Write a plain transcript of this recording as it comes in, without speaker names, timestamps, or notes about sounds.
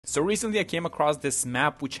So recently I came across this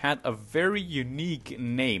map which had a very unique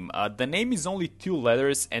name. The name is only 2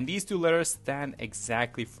 letters, and these 2 letters stand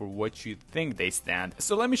exactly for what you think they stand.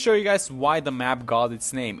 So let me show you guys why the map got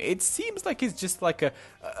its name. It seems like it's just like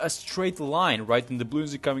a straight line, right? And the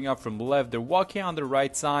balloons are coming up from the left, they're walking on the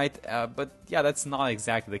right side, but yeah, that's not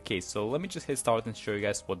exactly the case. So let me just hit start and show you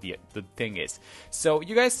guys what the thing is. So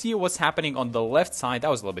you guys see what's happening on the left side. That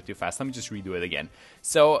was a little bit too fast. Let me just redo it again.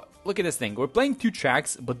 So look at this thing. We're playing 2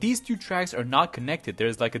 tracks, but these 2 tracks are not connected.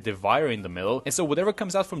 There's like a divider in the middle, and so whatever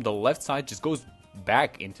comes out from the left side just goes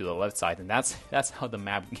back into the left side, and that's how the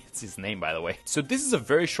map gets its name, by the way. So this is a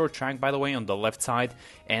very short track, by the way, on the left side,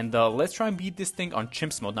 and let's try and beat this thing on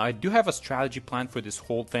chimps mode. Now I do have a strategy plan for this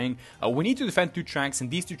whole thing. We need to defend 2 tracks, and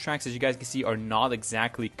these 2 tracks, as you guys can see, are not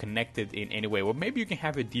exactly connected in any way. Well, maybe you can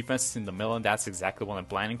have your defenses in the middle, and that's exactly what I'm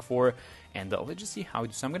planning for. And let's just see how we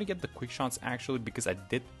do. So I'm gonna get the quick shots actually, because I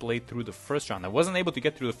did play through the first round. I wasn't able to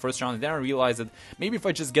get through the first round, and then I realized that maybe if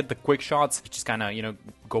I just get the quick shots, just kind of, you know,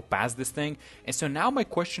 go past this thing. And so now my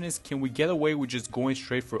question is, can we get away with just going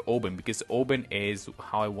straight for Oben? Because Oben is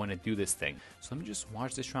how I want to do this thing. So let me just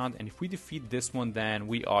watch this round, and if we defeat this one, then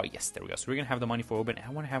we are, yes, there we go. So we're gonna have the money for Oben, and I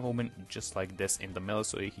want to have Oben just like this in the middle,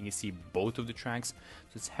 so you can see both of the tracks.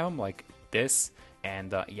 So let's have them like this.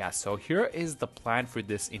 And yeah, so here is the plan for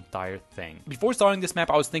this entire thing. Before starting this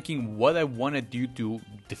map, I was thinking what I want to do to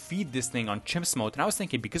defeat this thing on chimps mode, and I was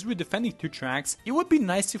thinking, because we're defending 2 tracks, it would be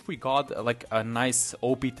nice if we got like a nice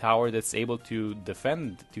OP tower that's able to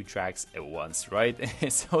defend 2 tracks at once, right?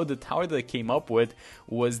 So the tower that I came up with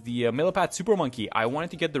was the Millipede Super Monkey. I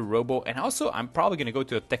wanted to get the Robo, and also I'm probably gonna go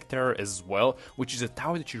to a Tech Terror as well, which is a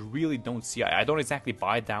tower that you really don't see. I don't exactly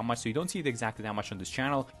buy it that much, so you don't see it exactly that much on this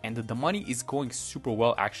channel, and the money is going super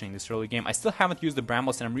well actually in this early game. I still haven't used the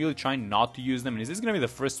Brambles, and I'm really trying not to use them. And is this gonna be the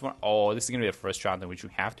first one? Oh, this is gonna be the first round in which we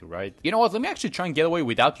have to, right? You know what, let me actually try and get away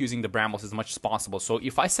without using the Brambles as much as possible. So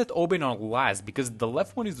if I set Oben on last, because the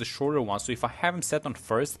left one is the shorter one, so if I have him set on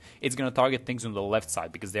first, it's gonna target things on the left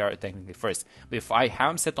side because they are technically first. But if I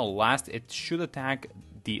have him set on last, it should attack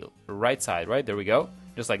the right side, right? There we go.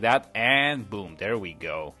 Just like that, and boom, there we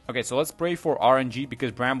go. Okay, so let's pray for RNG,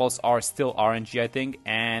 because Brambles are still RNG, I think,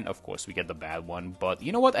 and of course we get the bad one. But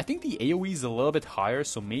you know what, I think the AoE is a little bit higher,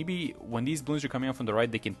 so maybe when these balloons are coming out from the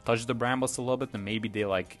right, they can touch the Brambles a little bit, and maybe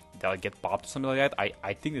they'll get popped or something like that.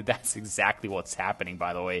 I think that that's exactly what's happening,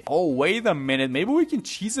 by the way. Oh, wait a minute, maybe we can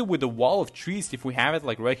cheese it with a wall of trees if we have it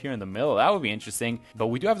like right here in the middle. That would be interesting. But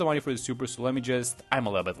we do have the money for the super, so let me just, I'm a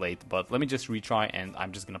little bit late, but let me just retry, and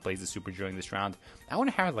I'm just gonna place the super during this round. I want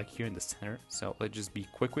to have it like here in the center, so let's just be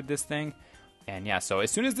quick with this thing. And yeah, so as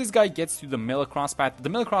soon as this guy gets to the middle crosspath, the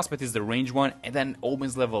middle crosspath is the range one, and then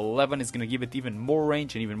Oben's level 11 is going to give it even more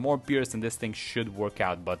range and even more pierce, and this thing should work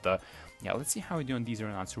out. But yeah, let's see how we do on these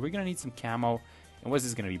rounds. So we're going to need some camo. And what's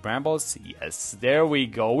this going to be? Brambles? Yes, there we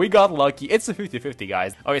go. We got lucky. It's a 50-50,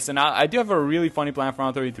 guys. Okay, so now I do have a really funny plan for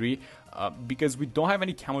round 33. Because we don't have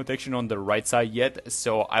any camo detection on the right side yet,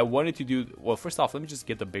 so I wanted to do, well, first off, let me just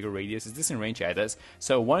get the bigger radius. Is this in range? Yeah, it is.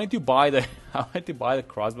 So I wanted to buy the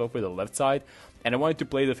crossbow for the left side, and I wanted to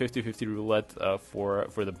play the 50-50 roulette for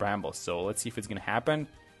the Brambles. So let's see if it's gonna happen.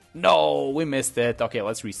 No, we missed it. Okay,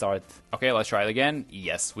 let's restart. Okay, let's try it again.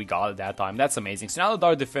 Yes, we got it that time. That's amazing. So now the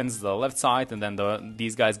dart defends the left side, and then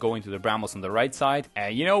these guys go into the Brambles on the right side.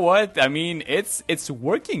 And you know what? I mean, it's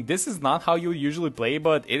working. This is not how you usually play,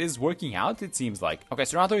 but it is working out, it seems like. Okay,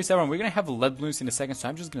 so round 37, we're gonna have lead balloons in a second, so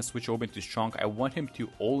I'm just gonna switch over to Strong. I want him to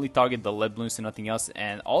only target the lead balloons and nothing else.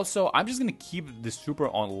 And also, I'm just gonna keep the super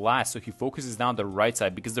on last, so he focuses down the right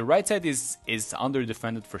side, because the right side is under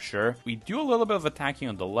defended for sure. We do a little bit of attacking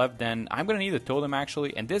on the left. Then I'm gonna need a totem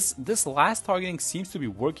actually, and this last targeting seems to be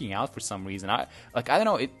working out for some reason. I don't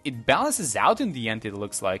know, it balances out in the end, it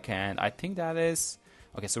looks like, and I think that is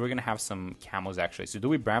okay. So we're gonna have some camos actually. So do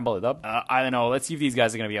we bramble it up? I don't know. Let's see if these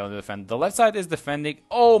guys are gonna be able to defend. The left side is defending.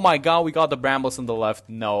 Oh my god, we got the brambles on the left.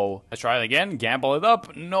 No, let's try it again. Gamble it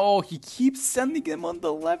up. No, he keeps sending them on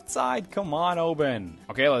the left side. Come on, Oben.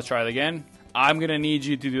 Okay, let's try it again. I'm gonna need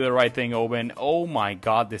you to do the right thing, Oben. Oh my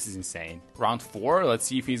god, this is insane. Round 4, let's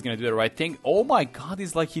see if he's gonna do the right thing. Oh my god,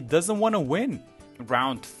 he's like, he doesn't want to win.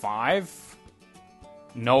 Round 5.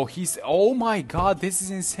 No, he's, oh my god, this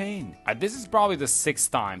is insane. This is probably the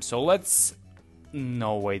 6th time, so let's,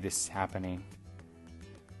 no way this is happening.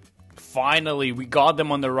 Finally, we got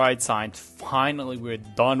them on the right side. Finally, we're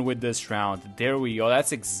done with this round. There we go.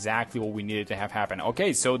 That's exactly what we needed to have happen.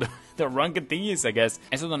 Okay, so the run continues, I guess.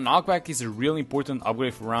 And so the knockback is a really important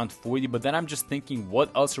upgrade for round 40. But then I'm just thinking,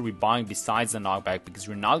 what else are we buying besides the knockback? Because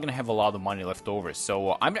we're not going to have a lot of money left over.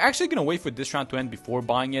 So I'm actually going to wait for this round to end before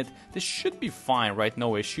buying it. This should be fine, right?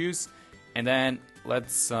 No issues. And then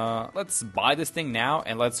let's buy this thing now,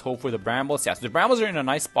 and let's hope for the brambles. Yeah, so the brambles are in a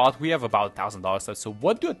nice spot. We have about $1,000 left. So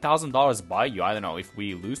what do $1,000 buy you? I don't know, if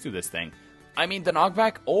we lose to this thing. I mean, the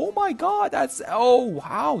knockback, oh my god, oh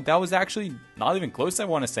wow, that was actually not even close, I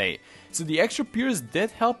want to say. So the extra Pierce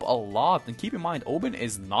did help a lot, and keep in mind, Oben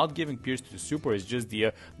is not giving Pierce to the Super, it's just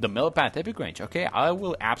the Millipede Epic range. Okay, I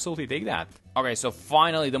will absolutely take that. Okay, so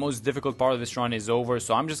finally, the most difficult part of this run is over,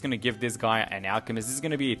 so I'm just going to give this guy an Alchemist. This is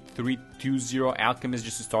going to be a 3-2-0 Alchemist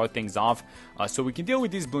just to start things off, so we can deal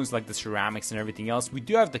with these balloons like the ceramics and everything else. We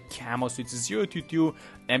do have the camo, so it's a 0-2-2,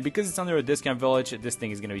 and because it's under a discount village, this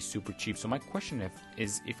thing is going to be super cheap. So my question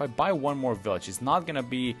is if I buy one more village, it's not going to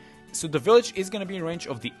be... So the village is going to be in range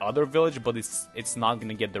of the other village, but it's not going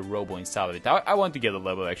to get the robo inside of it. I want to get a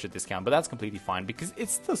little extra discount, but that's completely fine because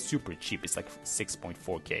it's still super cheap. It's like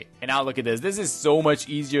 6.4k. And now look at this. This is so much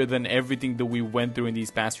easier than everything that we went through in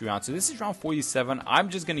these past few rounds. So this is round 47. I'm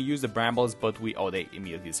just going to use the brambles, but they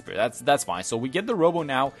immediately disappear. That's fine. So we get the robo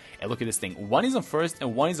now, and look at this thing. One is on first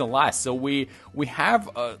and one is on last. So we have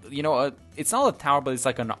it's not a tower, but it's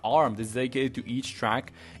like an arm that's dedicated to each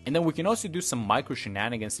track. And then we can also do some micro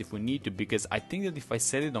shenanigans if we need to, because I think that if I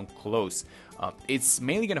set it on close, it's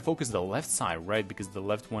mainly going to focus the left side, right? Because the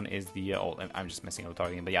left one is the... I'm just messing up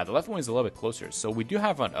targeting, but yeah, the left one is a little bit closer. So we do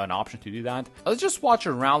have an option to do that. Let's just watch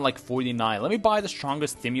around like 49. Let me buy the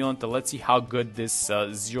strongest stimulant. Let's see how good this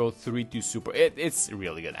 0-3-2 Super... It's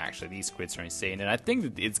really good, actually. These crits are insane. And I think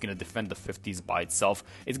that it's going to defend the 50s by itself.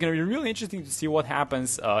 It's going to be really interesting to see what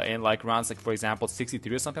happens in like rounds, like for example,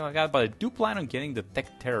 63 or something like that. But I do plan on getting the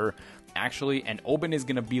Tech Terror, actually, and Oben is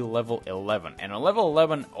gonna be level 11, and on level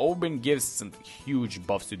 11 Oben gives some huge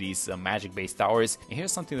buffs to these magic based towers. And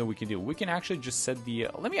here's something that we can do. We can actually just set the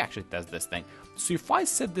let me actually test this thing. So if I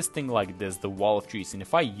set this thing like this, the wall of trees, and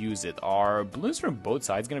if I use it, are balloons from both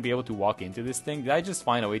sides gonna be able to walk into this thing? Did I just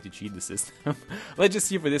find a way to cheat the system? Let's just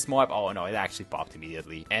see for this mob. Oh no, it actually popped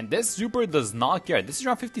immediately. And this Super does not care. This is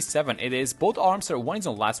round 57. It is both arms are, one is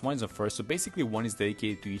on last, one is on first, so basically one is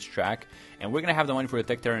dedicated to each track, and we're gonna have the money for the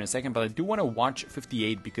Tech Terror in a second. But I do want to watch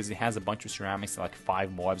 58 because it has a bunch of ceramics, like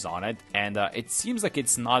 5 mobs on it, and it seems like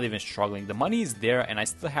it's not even struggling. The money is there, and I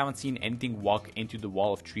still haven't seen anything walk into the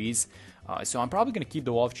wall of trees. So I'm probably going to keep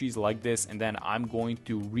the wall of trees like this, and then I'm going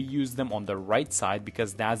to reuse them on the right side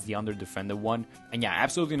because that's the under defended one. And yeah,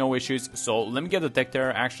 absolutely no issues. So let me get the Tech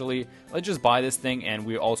Terror. Actually, let's just buy this thing, and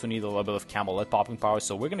we also need a little bit of Camelot popping power,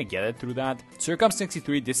 so we're going to get it through that. So here comes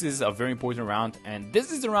 63. This is a very important round, and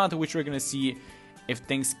this is the round in which we're going to see if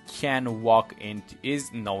things can walk into...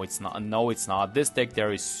 No, it's not. No, it's not. This Tech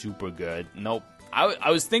Terror is super good. Nope.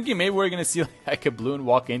 I was thinking maybe we're gonna see like a balloon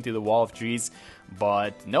walk into the wall of trees,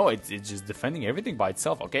 but no, it's just defending everything by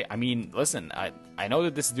itself. Okay, I mean, listen, I know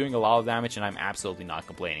that this is doing a lot of damage, and I'm absolutely not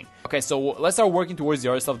complaining. Okay, so let's start working towards the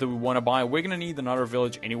other stuff that we want to buy. We're gonna need another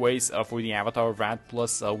village anyways for the Avatar of Rat,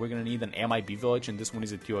 plus we're gonna need an MIB village, and this one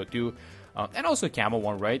is a 202. And also a camo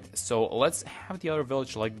one, right? So let's have the other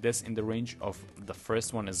village like this in the range of the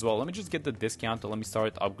first one as well. Let me just get the discount. Let me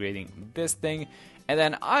start upgrading this thing. And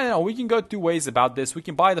then, I don't know, we can go two ways about this. We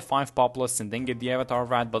can buy the 5 Populus and then get the Avatar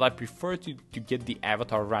Rat, but I prefer to get the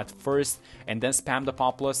Avatar Rat first and then spam the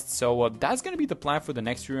Populus. So that's going to be the plan for the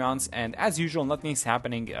next few rounds. And as usual, nothing's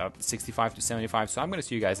happening 65 to 75, so I'm going to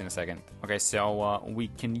see you guys in a second. Okay, so we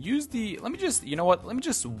can use the... Let me just, you know what? Let me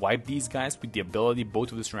just wipe these guys with the ability,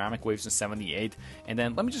 both of the ceramic waves in 78. And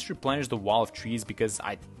then let me just replenish the wall of trees because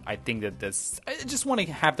I think that this... I just want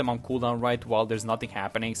to have them on cooldown, right, while there's nothing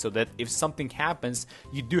happening, so that if something happens,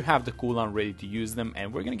 you do have the cooldown ready to use them.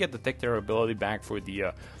 And we're gonna get the Tech Terror ability back for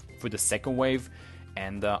the second wave,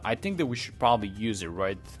 and I think that we should probably use it,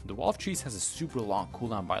 right? The wall of trees has a super long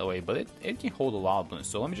cooldown, by the way, but it can hold a lot of balloons.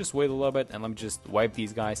 So let me just wait a little bit and let me just wipe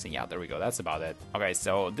these guys, and yeah, there we go. That's about it. Okay,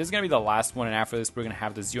 so this is gonna be the last one, and after this we're gonna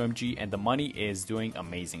have the ZOMG, and the money is doing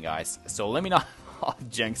amazing, guys. So let me not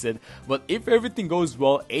jinx it, but if everything goes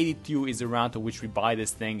well, 82 is around to which we buy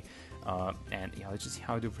this thing. And yeah, let's just see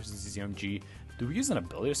how we do versus the ZOMG. Do we use an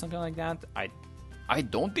ability or something like that? I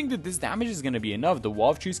don't think that this damage is going to be enough. The wall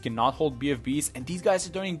of trees cannot hold BFBs, and these guys are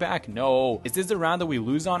turning back. No. Is this the round that we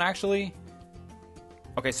lose on, actually?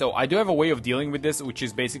 Okay, so I do have a way of dealing with this, which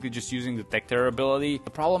is basically just using the Tech Terror ability. The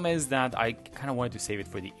problem is that I kind of wanted to save it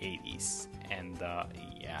for the 80s. And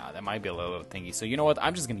yeah, that might be a little thingy. So you know what?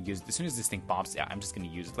 I'm just going to use it. As soon as this thing pops, yeah, I'm just going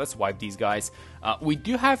to use it. Let's wipe these guys. We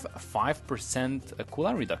do have 5%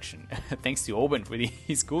 cooldown reduction, thanks to Oben for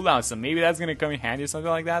these cooldowns. So maybe that's going to come in handy or something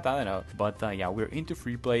like that. I don't know. But yeah, we're into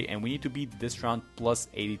free play, and we need to beat this round plus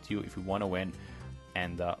 82 if we want to win.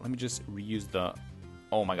 And let me just reuse the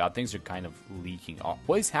Oh my god, things are kind of leaking off.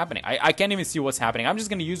 What is happening? I can't even see what's happening. I'm just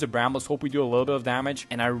gonna use the brambles, hope we do a little bit of damage,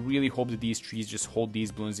 and I really hope that these trees just hold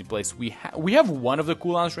these balloons in place. We have one of the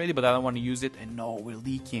cooldowns ready, but I don't want to use it, and no, we're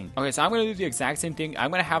leaking. Okay, so I'm gonna do the exact same thing.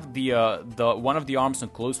 I'm gonna have the one of the arms on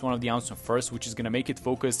close, one of the arms on first, which is gonna make it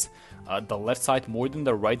focus the left side more than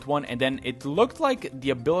the right one, and then it looked like the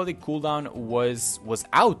ability cooldown was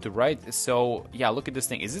out, right? So yeah, look at this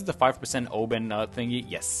thing. Is this the 5% Oben thingy?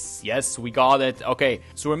 Yes, we got it. Okay,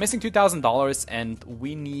 so we're missing $2,000, and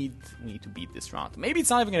we need to beat this round. Maybe it's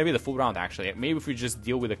not even gonna be the full round, actually. Maybe if we just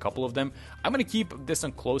deal with a couple of them. I'm gonna keep this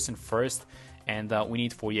on close and first, and we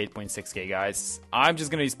need 48.6k, guys. I'm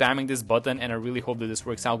just gonna be spamming this button, and I really hope that this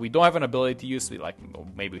works out. We don't have an ability to use, like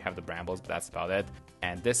maybe we have the brambles, but that's about it.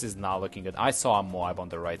 And this is not looking good. I saw a Moab on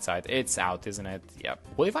the right side. It's out, isn't it? Yep.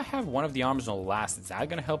 Well, if I have one of the arms on last, is that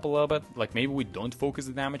gonna help a little bit? Like maybe we don't focus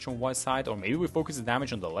the damage on one side, or maybe we focus the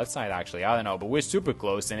damage on the left side, actually. I don't know, but we're super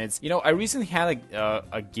close, and it's, you know, I recently had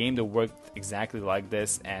a game that worked exactly like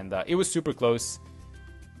this, and it was super close.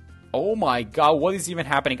 Oh my god, what is even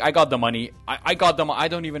happening? I got the money. I got the money. I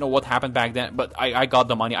don't even know what happened back then, but I got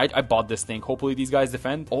the money. I bought this thing. Hopefully these guys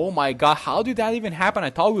defend. Oh my god, how did that even happen?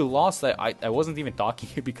 I thought we lost. I wasn't even talking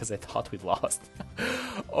here because I thought we lost.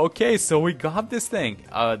 Okay, so we got this thing.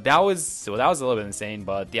 That was a little bit insane,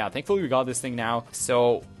 but yeah, thankfully we got this thing now.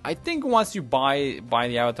 So I think once you buy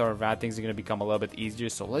the avatar of that, things are gonna become a little bit easier.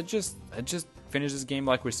 So let's just finish this game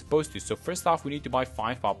like we're supposed to. So first off, we need to buy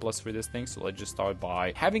 5 pop plus for this thing. So let's just start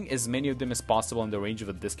by having as many of them as possible in the range of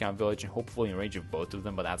a discount village, and hopefully in range of both of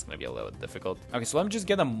them, but that's gonna be a little bit difficult. Okay, so let me just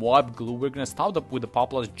get a Moab glue. We're gonna start up with the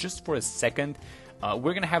pop plus just for a second.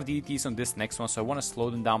 We're gonna have DDTs on this next one, so I want to slow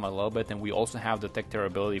them down a little bit, and we also have the tech terror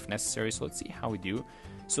ability if necessary. So let's see how we do.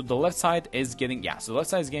 So the left side is getting, so the left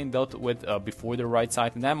side is getting dealt with before the right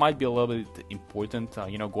side, and that might be a little bit important,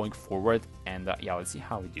 you know, going forward. And yeah, let's see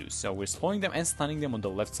how we do. So we're slowing them and stunning them on the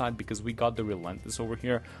left side because we got the relentless over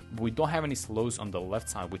here, but we don't have any slows on the left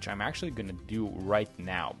side, which I'm actually gonna do right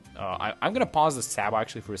now. I'm gonna pause the sab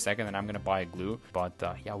actually for a second, and I'm gonna buy a glue. But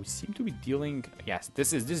yeah, we seem to be dealing. Yes,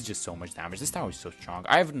 this is just so much damage. This tower is so strong.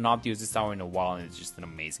 I have not used this tower in a while, and it's just an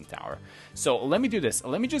amazing tower. So let me do this.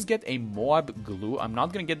 Let me just get a Moab glue. I'm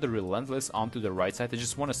not gonna get the relentless onto the right side. I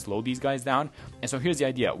just want to slow these guys down. And so here's the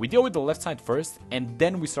idea: we deal with the left side first, and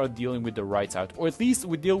then we start dealing with the right side, or at least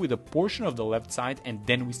we deal with a portion of the left side, and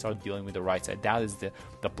then we start dealing with the right side. That is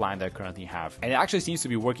the plan that I currently have, and it actually seems to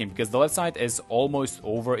be working because the left side is almost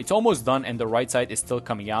over. It's almost done, and the right side is still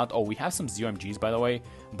coming out. Oh, we have some ZMGs, by the way,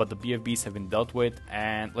 but the BFBs have been dealt with.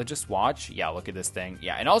 And let's just watch. Yeah, look at this thing.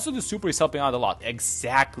 Yeah, and also the super is helping out a lot.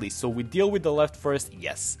 Exactly. So we deal with the left first.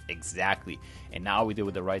 Yes, exactly. And now we deal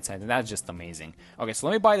with the right side, and that's just amazing. Okay, so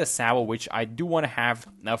let me buy the Sabo, which I do want to have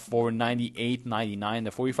for 98.99,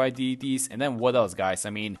 the 45 DDTs. And then what else, guys?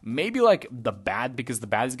 I mean, maybe like the bat, because the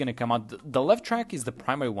bat is going to come out. The left track is the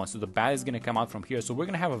primary one, so the bat is going to come out from here. So we're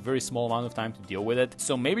going to have a very small amount of time to deal with it.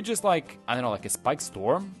 So maybe just like, I don't know, like a Spike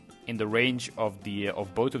Storm in the range of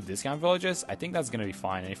both of discount villages. I think that's gonna be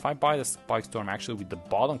fine. And if I buy the Spike Storm actually with the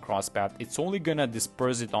bottom cross path, it's only gonna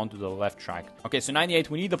disperse it onto the left track. Okay, so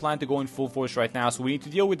 98, we need the plan to go in full force right now, so we need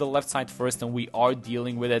to deal with the left side first, and we are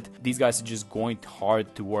dealing with it. These guys are just going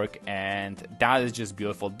hard to work, and that is just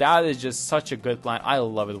beautiful. That is just such a good plan. I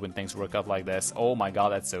love it when things work out like this. Oh my god,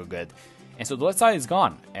 that's so good. And so the left side is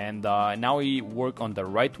gone, and now we work on the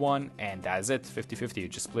right one, and that's it, 50-50,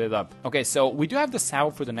 just split it up. Okay, so we do have the Sabo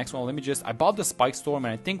for the next one. Let me just, I bought the Spike Storm,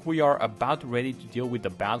 and I think we are about ready to deal with the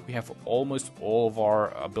bat. We have almost all of our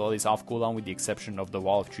abilities off cooldown with the exception of the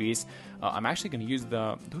Wall of Trees. I'm actually going to use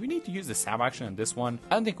the, do we need to use the Sabo action on this one?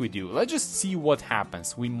 I don't think we do. Let's just see what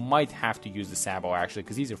happens. We might have to use the Sabo actually,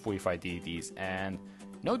 because these are 45 DDTs, and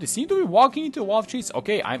no, they seem to be walking into a wall of trees.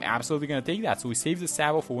 Okay, I'm absolutely going to take that. So we save the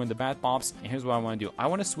Sabo for when the bat pops. And here's what I want to do. I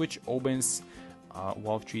want to switch Oben's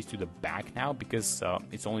wall of trees to the back now because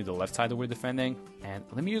it's only the left side that we're defending. And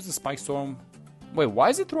let me use the Spike Storm. Wait, why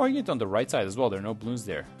is it throwing it on the right side as well? There are no balloons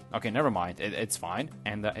there. Okay, never mind. It's fine.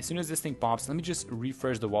 And as soon as this thing pops, let me just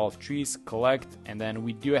refresh the wall of trees, collect, and then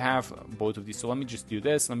we do have both of these. So let me just do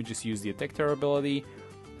this. Let me just use the attack terror ability.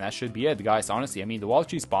 That should be it, guys. Honestly, I mean, the wall of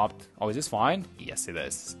trees popped. Oh, is this fine? Yes, it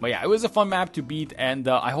is. But yeah, it was a fun map to beat, and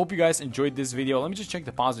I hope you guys enjoyed this video. Let me just check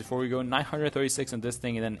the pause before we go. 936 on this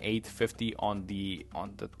thing, and then 850 on the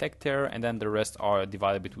tech terror, and then the rest are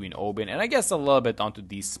divided between Oben, and I guess a little bit onto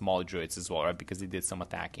these small druids as well, right? Because they did some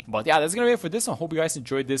attacking. But yeah, that's gonna be it for this one. Hope you guys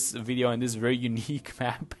enjoyed this video and this very unique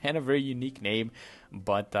map and a very unique name.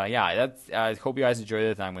 But yeah, I hope you guys enjoyed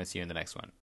it, and I'm gonna see you in the next one.